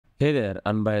Hey there,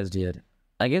 Unbiased here.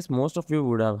 I guess most of you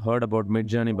would have heard about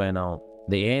Midjourney by now,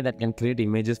 the AI that can create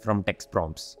images from text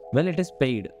prompts. Well, it is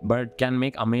paid, but can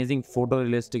make amazing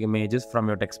photorealistic images from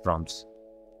your text prompts.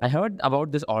 I heard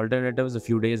about this alternatives a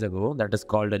few days ago that is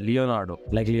called a Leonardo,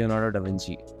 like Leonardo da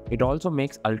Vinci. It also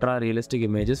makes ultra-realistic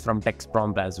images from text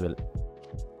prompt as well.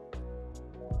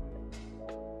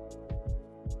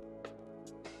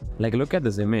 Like look at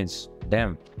this image,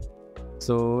 damn.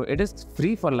 So it is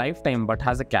free for lifetime but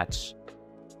has a catch.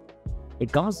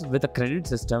 It comes with a credit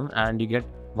system and you get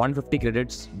 150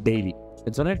 credits daily.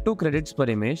 It's only 2 credits per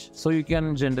image, so you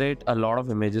can generate a lot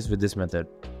of images with this method.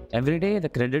 Every day the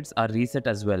credits are reset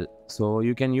as well, so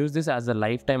you can use this as a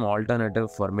lifetime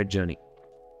alternative for Midjourney.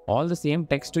 All the same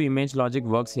text to image logic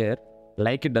works here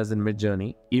like it does in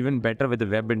Midjourney, even better with the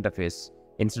web interface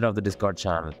instead of the Discord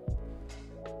channel.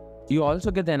 You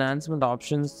also get the enhancement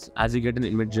options as you get in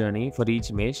Midjourney for each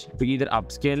image to either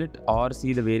upscale it or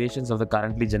see the variations of the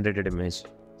currently generated image.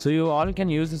 So you all can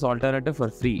use this alternative for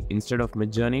free instead of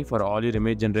Midjourney for all your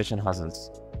image generation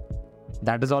hustles.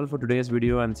 That is all for today's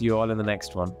video and see you all in the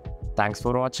next one. Thanks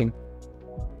for watching.